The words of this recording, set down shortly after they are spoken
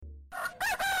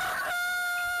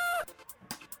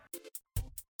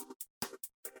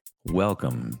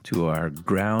Welcome to our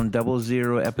Ground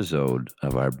 00 episode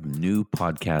of our new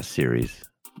podcast series,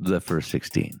 The First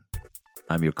 16.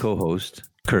 I'm your co-host,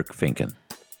 Kirk Finken.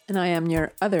 And I am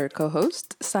your other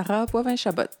co-host, Sarah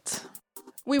Boivin-Chabot.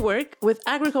 We work with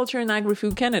Agriculture and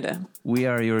Agri-Food Canada. We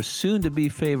are your soon-to-be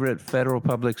favorite federal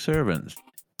public servants.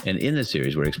 And in this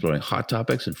series, we're exploring hot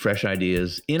topics and fresh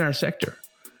ideas in our sector.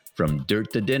 From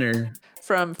dirt to dinner.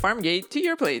 From farm gate to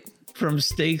your plate. From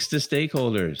steaks to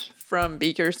stakeholders. From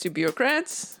bakers to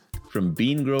bureaucrats. From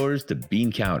bean growers to bean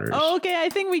counters. Okay, I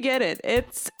think we get it.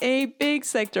 It's a big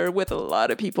sector with a lot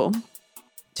of people.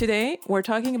 Today, we're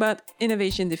talking about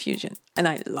innovation diffusion, and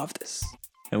I love this.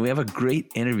 And we have a great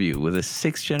interview with a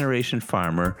sixth-generation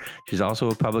farmer. She's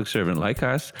also a public servant like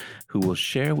us, who will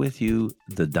share with you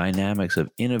the dynamics of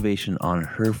innovation on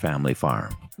her family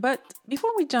farm. But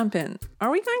before we jump in,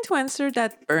 are we going to answer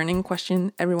that burning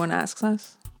question everyone asks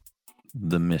us?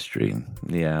 The mystery.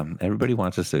 Yeah, everybody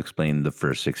wants us to explain the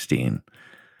first 16.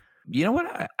 You know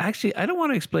what? I don't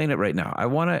want to explain it right now. I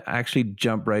want to actually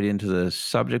jump right into the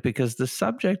subject because the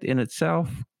subject in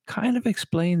itself kind of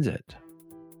explains it.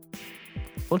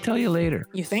 We'll tell you later.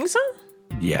 You think so?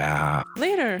 Yeah.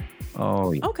 Later.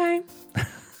 Oh, yeah. Okay.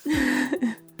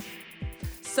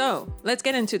 So, let's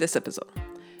get into this episode.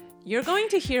 You're going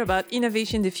to hear about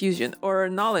innovation diffusion or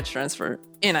knowledge transfer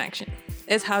in action.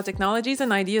 It's how technologies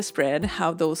and ideas spread,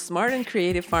 how those smart and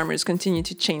creative farmers continue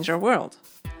to change our world.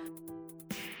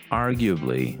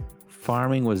 Arguably,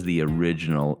 farming was the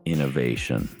original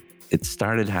innovation. It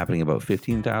started happening about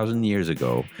 15,000 years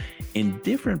ago in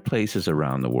different places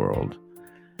around the world.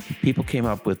 People came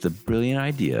up with the brilliant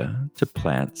idea to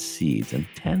plant seeds and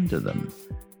tend to them.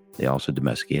 They also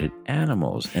domesticated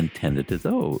animals and tended to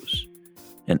those.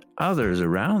 And others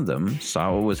around them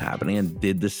saw what was happening and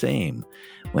did the same.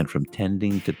 Went from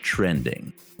tending to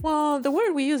trending. Well, the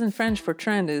word we use in French for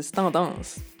trend is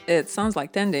tendance. It sounds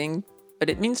like tending, but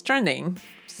it means trending.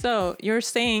 So you're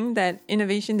saying that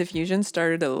innovation diffusion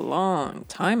started a long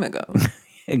time ago.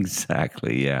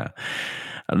 Exactly, yeah.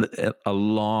 A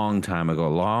long time ago, a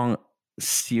long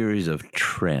series of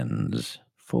trends.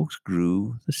 Folks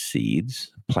grew the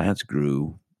seeds, plants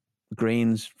grew,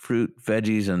 grains, fruit,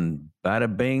 veggies, and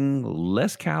bada bing,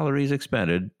 less calories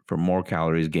expended for more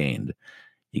calories gained.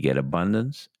 You get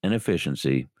abundance and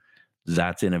efficiency.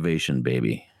 That's innovation,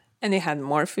 baby. And they had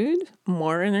more food,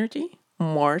 more energy,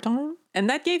 more time. And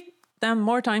that gave them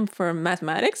more time for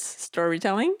mathematics,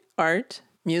 storytelling, art,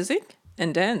 music,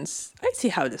 and dance. I see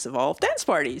how this evolved. Dance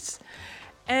parties.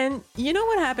 And you know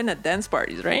what happened at dance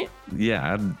parties, right?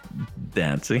 Yeah,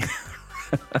 dancing.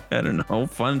 I don't know,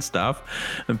 fun stuff.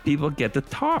 And people get to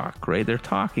talk, right? They're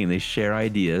talking, they share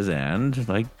ideas and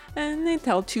they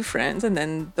tell two friends and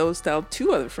then those tell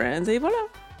two other friends. Et voilà.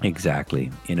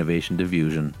 Exactly. Innovation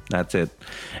diffusion. That's it.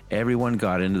 Everyone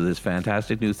got into this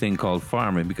fantastic new thing called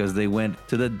farming because they went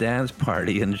to the dance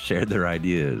party and shared their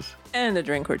ideas. And a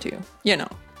drink or two. You know,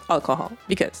 alcohol,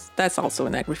 because that's also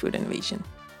an agri-food innovation.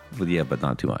 Well, yeah, but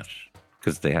not too much.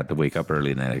 Because they had to wake up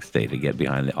early the next day to get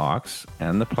behind the ox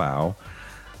and the plow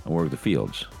and work the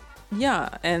fields. Yeah,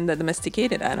 and the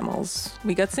domesticated animals.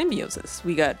 We got symbiosis.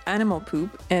 We got animal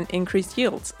poop and increased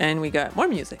yields. And we got more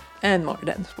music and more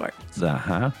dance parties.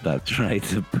 That's right.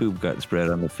 The poop got spread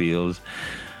on the fields,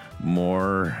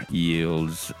 more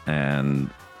yields, and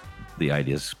the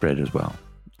ideas spread as well.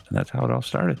 And that's how it all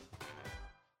started.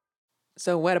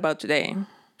 So what about today?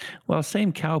 Well,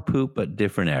 same cow poop, but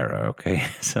different era, okay?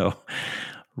 So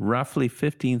roughly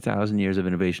 15,000 years of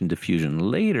innovation diffusion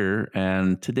later,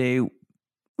 and today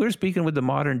we're speaking with the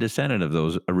modern descendant of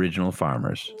those original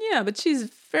farmers. Yeah, but she's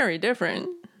very different.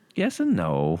 Yes and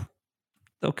no.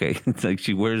 Okay, it's like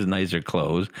she wears nicer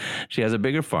clothes. She has a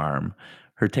bigger farm.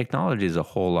 Her technology is a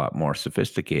whole lot more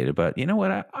sophisticated, but you know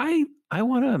what? I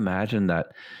want to imagine that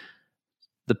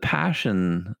the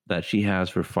passion that she has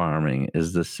for farming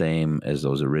is the same as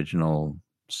those original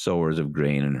sowers of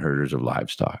grain and herders of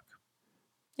livestock.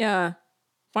 Yeah,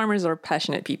 farmers are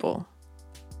passionate people.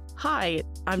 Hi,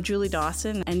 I'm Julie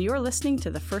Dawson, and you're listening to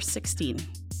The First 16.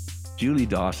 Julie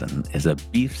Dawson is a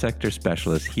beef sector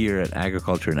specialist here at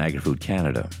Agriculture and Agri-Food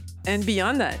Canada. And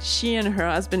beyond that, she and her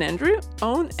husband Andrew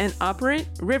own and operate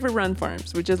River Run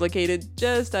Farms, which is located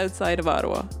just outside of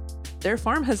Ottawa. Their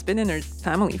farm has been in her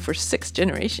family for 6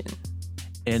 generations.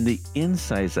 And the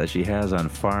insights that she has on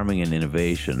farming and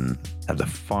innovation at the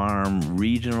farm,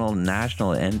 regional,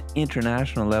 national, and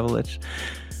international level,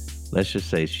 let's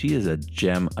just say she is a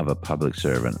gem of a public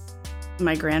servant.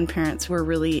 My grandparents were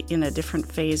really in a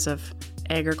different phase of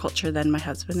agriculture than my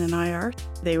husband and I are.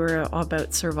 They were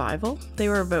about survival. They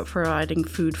were about providing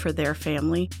food for their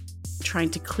family, trying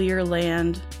to clear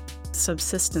land,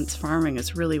 Subsistence farming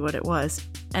is really what it was.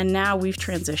 And now we've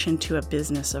transitioned to a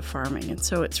business of farming. And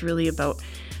so it's really about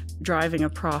driving a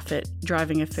profit,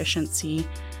 driving efficiency.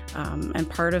 And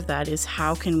part of that is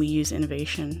how can we use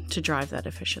innovation to drive that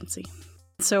efficiency?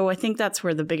 So I think that's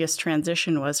where the biggest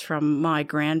transition was from my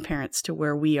grandparents to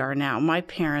where we are now. My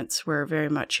parents were very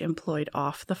much employed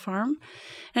off the farm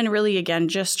and really, again,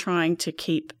 just trying to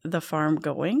keep the farm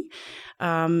going.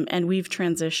 And we've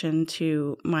transitioned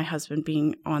to my husband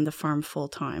being on the farm full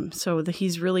time. So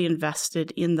he's really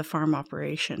invested in the farm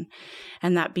operation,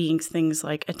 and that being things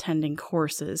like attending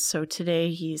courses. So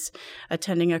today he's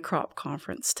attending a crop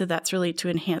conference. That's really to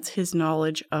enhance his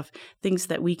knowledge of things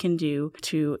that we can do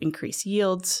to increase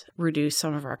yields, reduce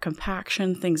some of our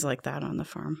compaction, things like that on the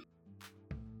farm.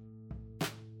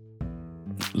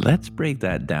 Let's break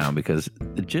that down, because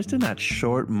just in that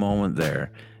short moment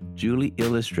there, Julie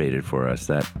illustrated for us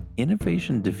that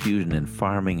innovation diffusion in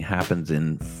farming happens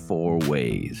in 4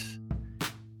 ways: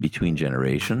 between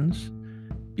generations,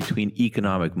 between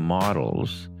economic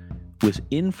models, with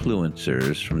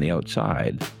influencers from the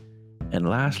outside, and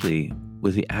lastly,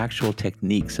 with the actual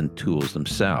techniques and tools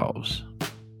themselves.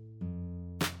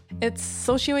 It's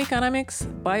socioeconomics,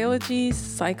 biology,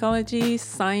 psychology,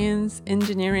 science,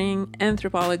 engineering,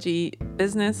 anthropology,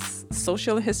 business,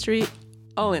 social history,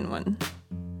 all in one.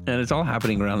 And it's all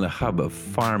happening around the hub of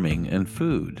farming and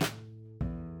food.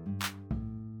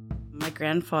 My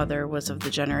grandfather was of the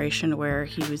generation where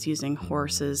he was using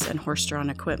horses and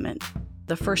horse-drawn equipment.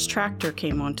 The first tractor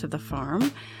came onto the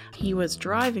farm. He was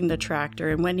driving the tractor,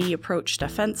 and when he approached a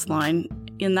fence line,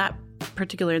 in that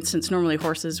particular instance, normally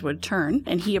horses would turn,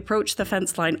 and he approached the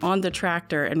fence line on the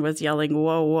tractor and was yelling,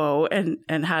 "Whoa, whoa,"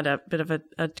 and had a bit of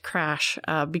a crash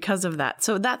because of that.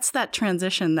 So that's that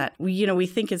transition that we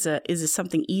think is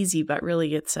something easy, but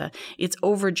really it's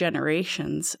over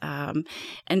generations.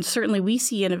 And certainly we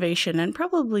see innovation, and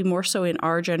probably more so in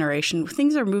our generation.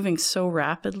 Things are moving so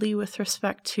rapidly with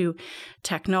respect to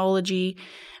technology.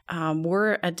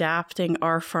 We're adapting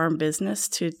our farm business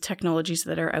to technologies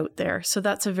that are out there. So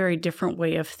that's a very different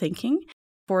way of thinking.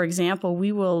 For example,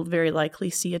 we will very likely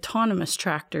see autonomous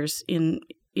tractors in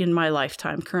my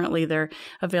lifetime. Currently, they're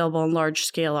available in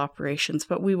large-scale operations,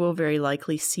 but we will very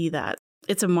likely see that.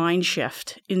 It's a mind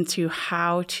shift into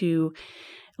how to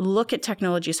look at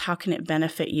technologies, how can it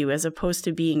benefit you, as opposed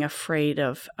to being afraid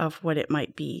of what it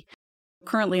might be.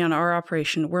 Currently on our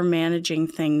operation, we're managing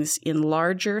things in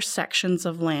larger sections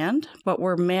of land, but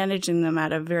we're managing them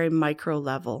at a very micro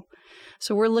level.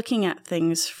 So we're looking at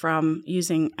things from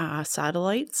using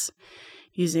satellites,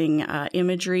 using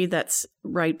imagery that's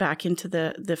right back into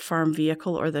the farm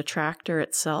vehicle or the tractor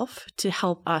itself to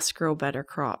help us grow better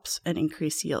crops and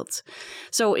increase yields.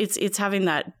 So it's having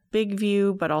that big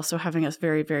view, but also having a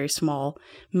very, very small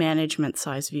management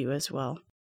size view as well.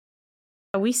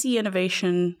 We see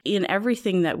innovation in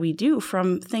everything that we do,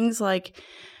 from things like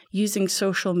using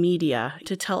social media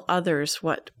to tell others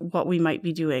what we might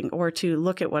be doing, or to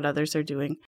look at what others are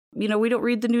doing. We don't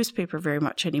read the newspaper very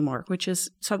much anymore, which is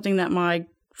something that my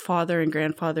father and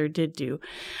grandfather did do.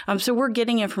 So we're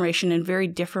getting information in very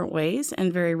different ways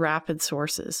and very rapid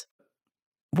sources.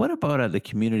 What about at the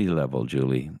community level,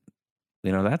 Julie?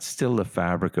 That's still the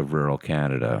fabric of rural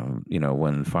Canada.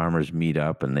 When farmers meet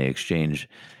up and they exchange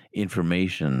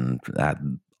information at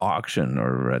auction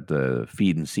or at the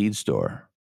feed and seed store.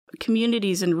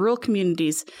 Communities and rural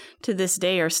communities to this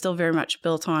day are still very much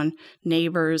built on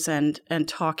neighbors and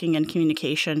talking and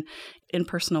communication in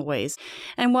personal ways.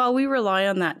 And while we rely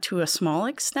on that to a small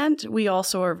extent, we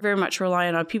also are very much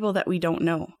relying on people that we don't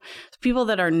know, people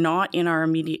that are not in our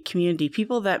immediate community,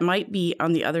 people that might be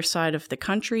on the other side of the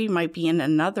country, might be in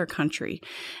another country.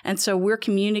 And so we're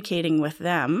communicating with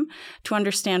them to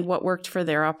understand what worked for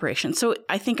their operation. So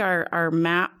I think our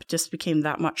map just became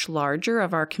that much larger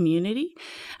of our community.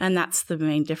 And that's the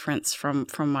main difference from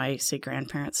my, say,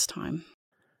 grandparents' time.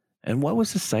 And what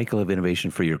was the cycle of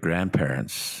innovation for your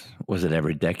grandparents? Was it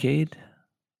every decade?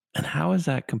 And how does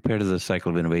that compare to the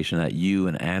cycle of innovation that you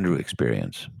and Andrew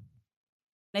experience?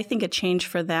 I think a change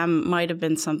for them might have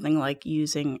been something like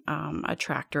using a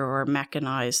tractor or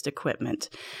mechanized equipment.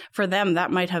 For them,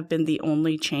 that might have been the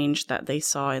only change that they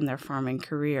saw in their farming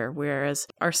career, whereas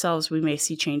ourselves, we may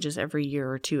see changes every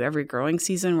year or two. Every growing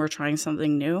season, we're trying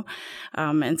something new.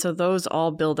 And so those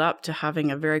all build up to having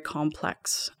a very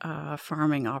complex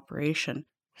farming operation.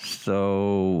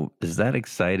 So is that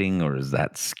exciting or is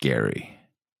that scary?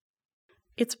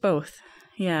 It's both.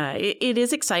 Yeah, it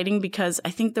is exciting because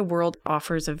I think the world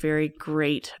offers a very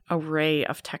great array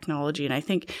of technology. And I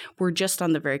think we're just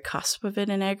on the very cusp of it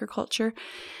in agriculture.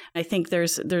 I think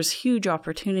there's huge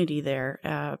opportunity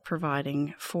there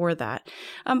providing for that.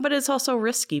 But it's also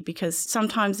risky because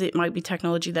sometimes it might be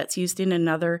technology that's used in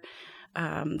another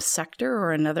sector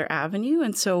or another avenue.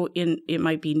 And so it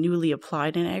might be newly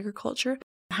applied in agriculture.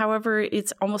 However,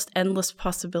 it's almost endless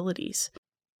possibilities.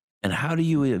 And how do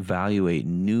you evaluate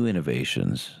new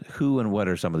innovations? Who and what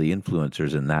are some of the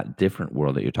influencers in that different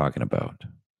world that you're talking about?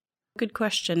 Good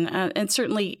question. And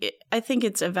certainly, I think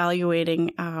it's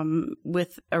evaluating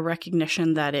with a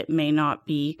recognition that it may not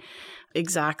be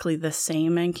exactly the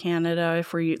same in Canada.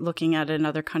 If we're looking at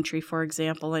another country, for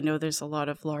example, I know there's a lot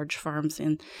of large farms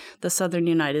in the southern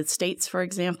United States, for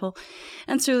example.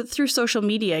 And so through social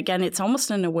media, again, it's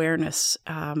almost an awareness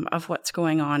of what's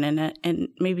going on and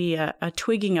maybe a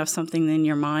twigging of something in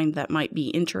your mind that might be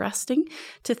interesting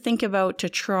to think about, to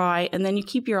try, and then you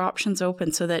keep your options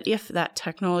open so that if that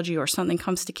technology or something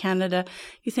comes to Canada,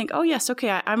 you think, oh, yes,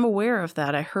 okay, I'm aware of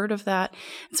that. I heard of that.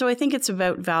 So I think it's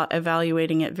about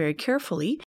evaluating it very carefully.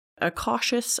 A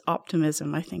cautious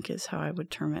optimism, I think, is how I would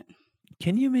term it.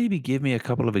 Can you maybe give me a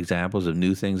couple of examples of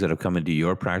new things that have come into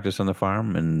your practice on the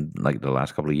farm in like the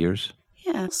last couple of years?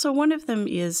 Yeah, so one of them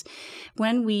is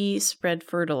when we spread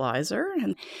fertilizer.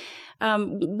 And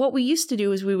what we used to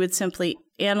do is we would simply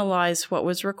analyze what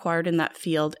was required in that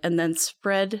field and then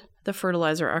spread the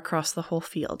fertilizer across the whole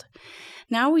field.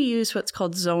 Now we use what's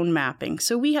called zone mapping.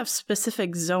 So we have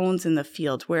specific zones in the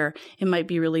field where it might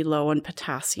be really low in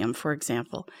potassium, for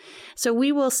example. So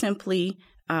we will simply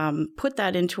put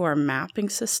that into our mapping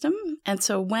system. And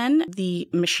so when the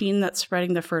machine that's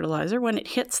spreading the fertilizer, when it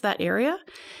hits that area,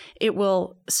 it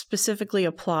will specifically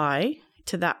apply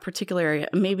to that particular area,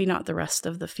 maybe not the rest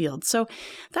of the field. So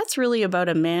that's really about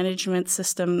a management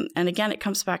system. And again, it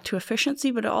comes back to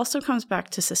efficiency, but it also comes back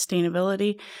to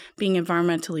sustainability, being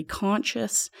environmentally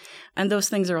conscious, and those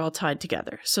things are all tied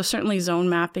together. So certainly zone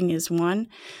mapping is one.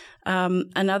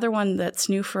 Another one that's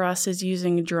new for us is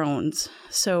using drones.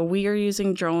 So we are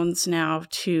using drones now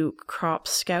to crop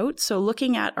scout. So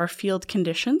looking at our field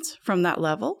conditions from that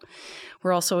level,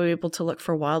 we're also able to look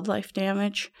for wildlife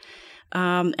damage.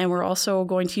 And we're also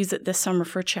going to use it this summer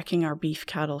for checking our beef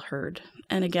cattle herd.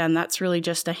 And again, that's really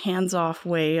just a hands-off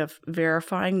way of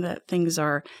verifying that things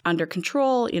are under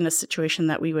control in a situation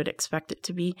that we would expect it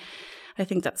to be. I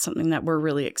think that's something that we're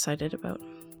really excited about.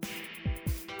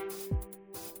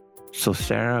 So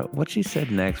Sarah, what she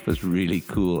said next was really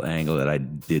cool angle that I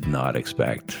did not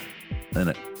expect.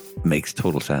 And it makes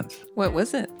total sense. What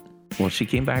was it? Well, she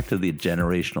came back to the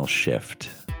generational shift.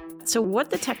 So what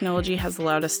the technology has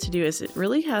allowed us to do is it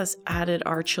really has added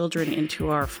our children into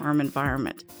our farm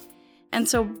environment. And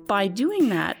so by doing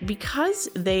that, because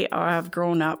they have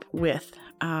grown up with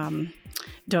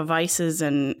devices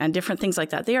and different things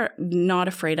like that, they are not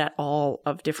afraid at all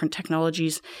of different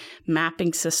technologies,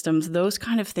 mapping systems, those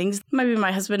kind of things. Maybe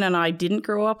my husband and I didn't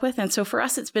grow up with. And so for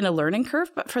us, it's been a learning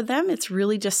curve. But for them, it's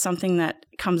really just something that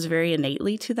comes very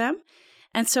innately to them.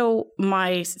 And so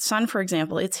my son, for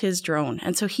example, it's his drone.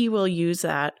 And so he will use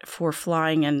that for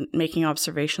flying and making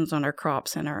observations on our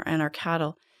crops and our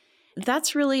cattle.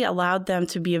 That's really allowed them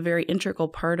to be a very integral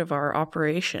part of our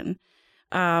operation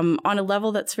on a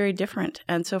level that's very different.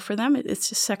 And so for them, it's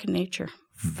just second nature.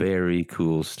 Very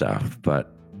cool stuff.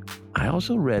 But I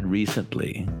also read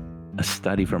recently a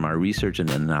study from our research and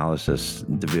analysis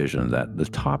division that the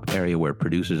top area where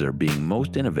producers are being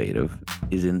most innovative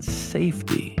is in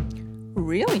safety.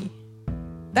 Really?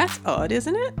 That's odd,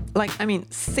 isn't it? Like, I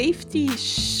mean, safety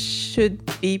should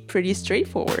be pretty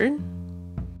straightforward.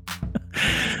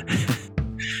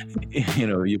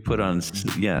 You put on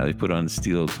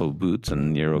steel-toe boots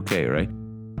and you're okay, right?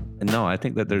 And no, I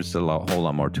think that there's a whole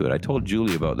lot more to it. I told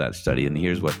Julie about that study, and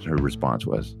here's what her response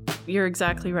was. You're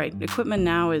exactly right. Equipment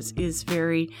now is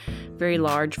very, very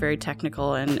large, very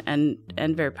technical, and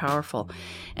very powerful.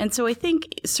 And so I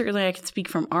think certainly I can speak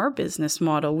from our business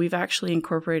model. We've actually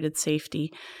incorporated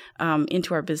safety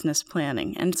into our business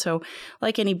planning. And so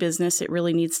like any business, it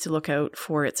really needs to look out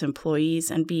for its employees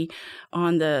and be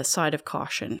on the side of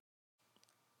caution.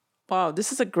 Wow,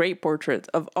 this is a great portrait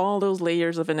of all those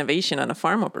layers of innovation on a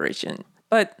farm operation.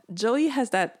 But Julie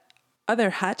has that other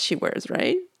hat she wears,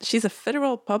 right? She's a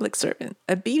federal public servant,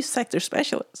 a beef sector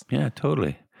specialist. Yeah,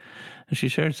 totally. And she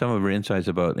shared some of her insights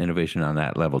about innovation on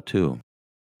that level too.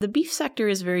 The beef sector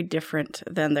is very different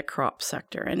than the crop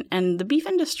sector. And the beef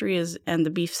industry and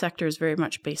the beef sector is very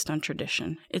much based on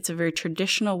tradition. It's a very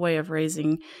traditional way of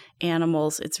raising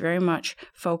animals. It's very much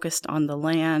focused on the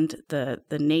land, the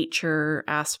nature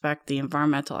aspect, the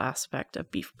environmental aspect of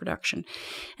beef production.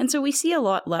 And so we see a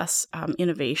lot less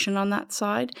innovation on that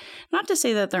side. Not to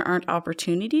say that there aren't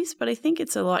opportunities, but I think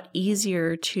it's a lot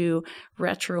easier to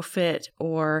retrofit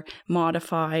or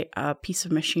modify a piece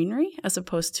of machinery as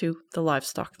opposed to the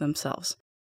livestock themselves.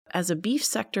 As a beef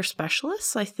sector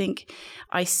specialist, I think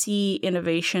I see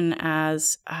innovation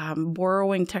as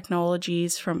borrowing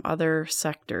technologies from other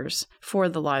sectors for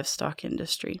the livestock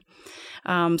industry.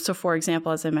 So, for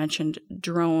example, as I mentioned,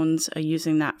 drones,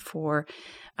 using that for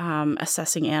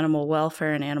assessing animal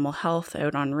welfare and animal health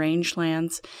out on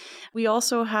rangelands. We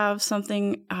also have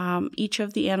something, each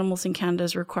of the animals in Canada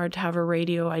is required to have a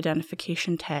radio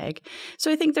identification tag.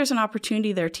 So I think there's an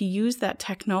opportunity there to use that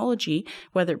technology,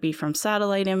 whether it be from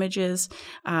satellite images,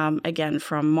 again,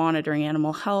 from monitoring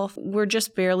animal health. We're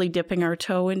just barely dipping our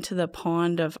toe into the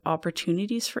pond of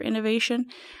opportunities for innovation,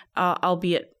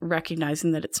 albeit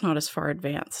recognizing that it's not as far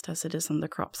advanced as it is on the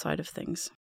crop side of things.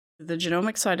 The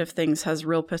genomic side of things has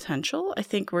real potential. I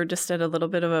think we're just at a little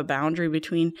bit of a boundary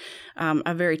between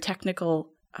a very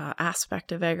technical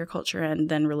aspect of agriculture and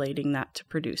then relating that to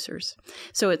producers.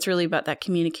 So it's really about that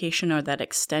communication or that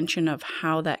extension of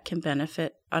how that can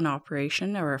benefit an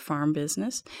operation or a farm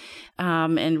business,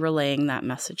 and relaying that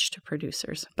message to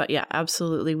producers. But yeah,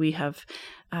 absolutely, we have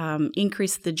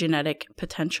increased the genetic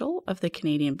potential of the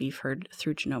Canadian beef herd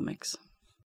through genomics.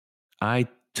 I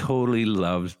totally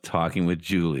loved talking with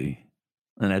Julie.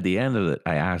 And at the end of it,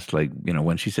 I asked,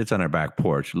 when she sits on her back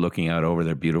porch looking out over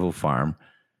their beautiful farm,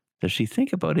 does she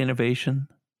think about innovation?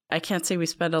 I can't say we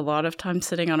spend a lot of time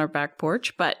sitting on our back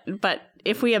porch, but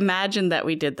if we imagine that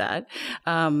we did that,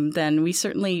 then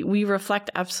we reflect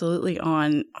absolutely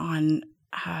on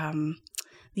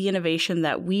the innovation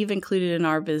that we've included in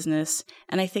our business.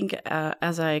 And I think,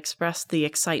 as I expressed, the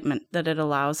excitement that it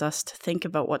allows us to think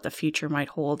about what the future might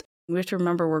hold. We have to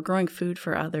remember we're growing food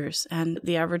for others, and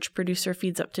the average producer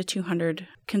feeds up to 200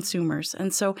 consumers.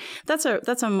 And so that's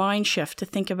a mind shift to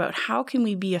think about how can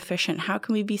we be efficient, how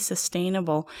can we be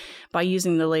sustainable by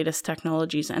using the latest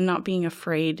technologies and not being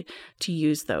afraid to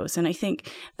use those. And I think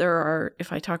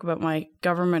if I talk about my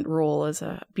government role as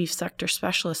a beef sector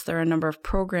specialist, there are a number of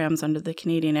programs under the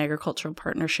Canadian Agricultural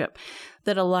Partnership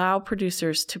that allow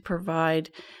producers to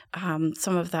provide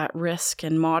some of that risk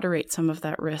and moderate some of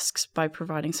that risks by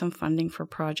providing some funding for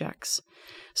projects,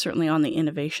 certainly on the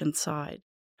innovation side.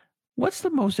 What's the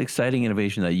most exciting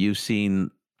innovation that you've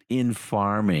seen in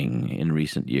farming in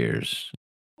recent years?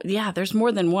 Yeah, there's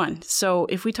more than one. So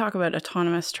if we talk about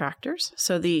autonomous tractors,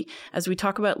 as we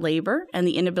talk about labor and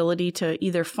the inability to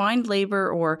either find labor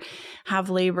or have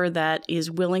labor that is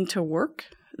willing to work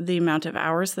the amount of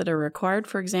hours that are required,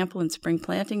 for example, in spring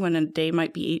planting, when a day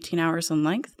might be 18 hours in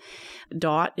length.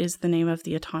 DOT is the name of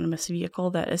the autonomous vehicle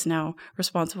that is now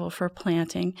responsible for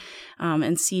planting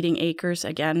and seeding acres.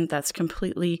 Again, that's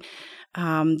completely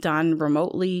done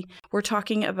remotely. We're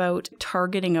talking about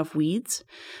targeting of weeds.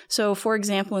 So, for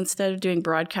example, instead of doing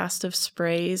broadcast of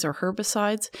sprays or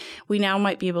herbicides, we now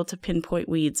might be able to pinpoint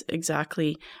weeds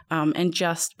exactly and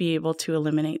just be able to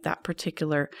eliminate that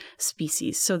particular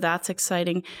species. So that's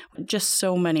exciting. Just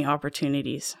so many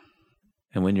opportunities.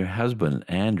 And when your husband,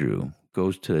 Andrew,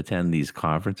 goes to attend these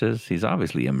conferences, he's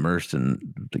obviously immersed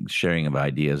in the sharing of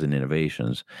ideas and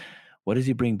innovations. What does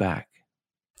he bring back?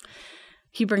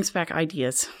 He brings back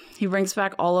ideas. He brings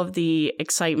back all of the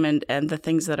excitement and the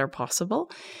things that are possible,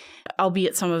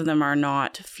 albeit some of them are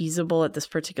not feasible at this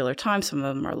particular time. Some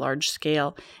of them are large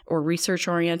scale or research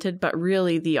oriented, but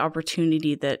really the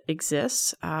opportunity that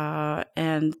exists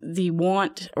and the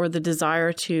want or the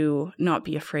desire to not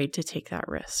be afraid to take that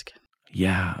risk.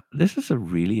 Yeah, this is a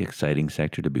really exciting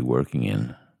sector to be working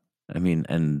in. I mean,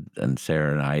 and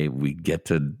Sarah and I, we get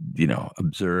to,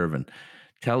 observe and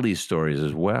tell these stories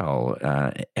as well.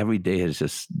 Every day is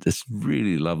just this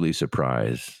really lovely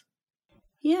surprise.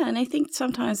 Yeah, and I think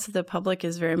sometimes the public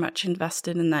is very much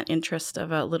invested in that interest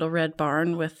of a little red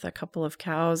barn with a couple of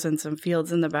cows and some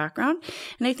fields in the background.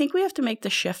 And I think we have to make the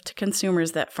shift to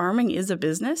consumers that farming is a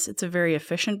business. It's a very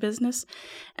efficient business.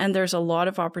 And there's a lot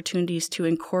of opportunities to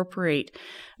incorporate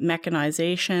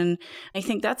mechanization. I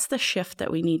think that's the shift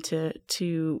that we need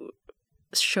to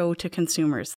show to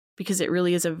consumers, because it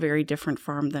really is a very different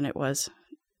farm than it was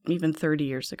even 30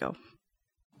 years ago.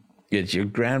 It's your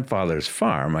grandfather's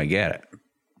farm, I get it.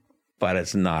 But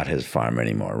it's not his farm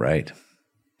anymore, right?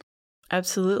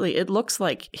 Absolutely. It looks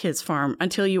like his farm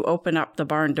until you open up the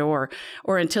barn door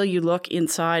or until you look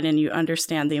inside and you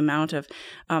understand the amount of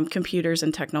computers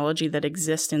and technology that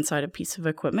exist inside a piece of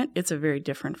equipment. It's a very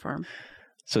different farm.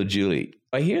 So, Julie,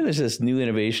 I hear there's this new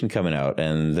innovation coming out,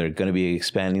 and they're going to be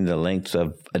expanding the length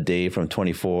of a day from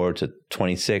 24 to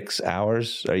 26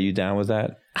 hours. Are you down with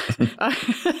that?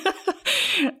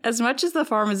 As much as the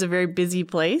farm is a very busy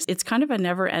place, it's kind of a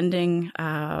never-ending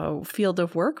field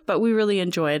of work, but we really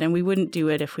enjoy it, and we wouldn't do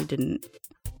it if we didn't.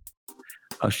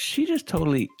 Oh, she just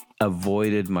totally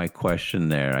avoided my question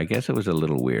there. I guess it was a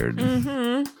little weird.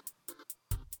 Mm-hmm.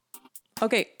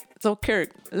 Okay, so Kirk,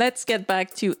 let's get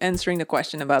back to answering the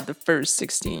question about the first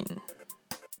 16.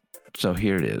 So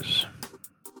here it is.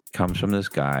 Comes from this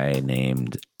guy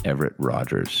named Everett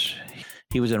Rogers.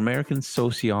 He was an American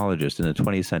sociologist in the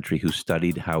 20th century who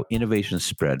studied how innovation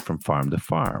spread from farm to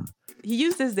farm. He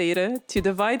used this data to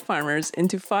divide farmers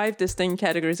into 5 distinct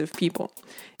categories of people: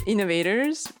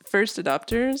 innovators, first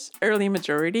adopters, early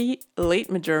majority,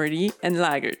 late majority, and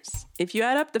laggards. If you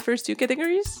add up the first 2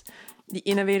 categories, the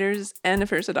innovators and the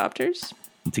first adopters,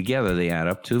 together they add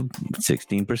up to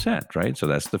 16%, right? So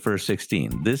that's the first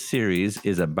 16. This series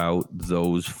is about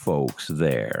those folks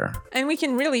there. and we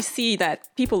can really see that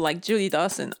people like Julie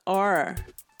Dawson are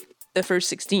the first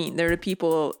 16. They're the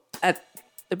people at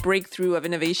the breakthrough of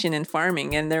innovation in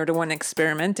farming, and they're the one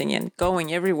experimenting and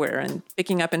going everywhere and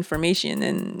picking up information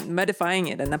and modifying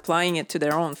it and applying it to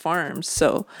their own farms.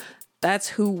 So that's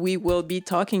who we will be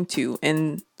talking to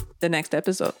in the next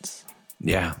episodes.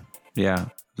 Yeah.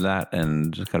 That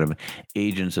and just kind of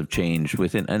agents of change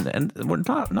within. And we're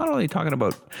not only talking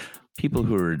about people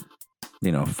who are,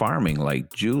 farming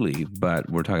like Julie, but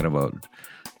we're talking about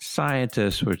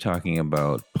scientists. We're talking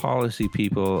about policy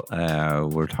people.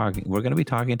 We're going to be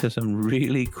talking to some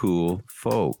really cool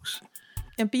folks.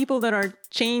 And people that are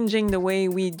changing the way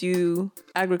we do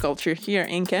agriculture here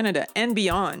in Canada and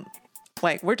beyond.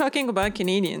 Like, we're talking about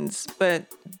Canadians, but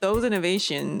those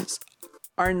innovations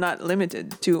are not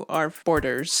limited to our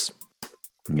borders.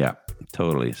 Yeah,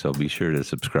 totally. So be sure to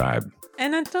subscribe.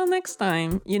 And until next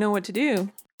time, you know what to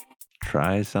do.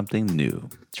 Try something new.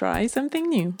 Try something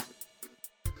new.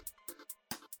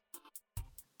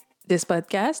 This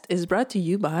podcast is brought to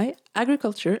you by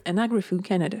Agriculture and Agri-Food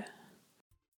Canada.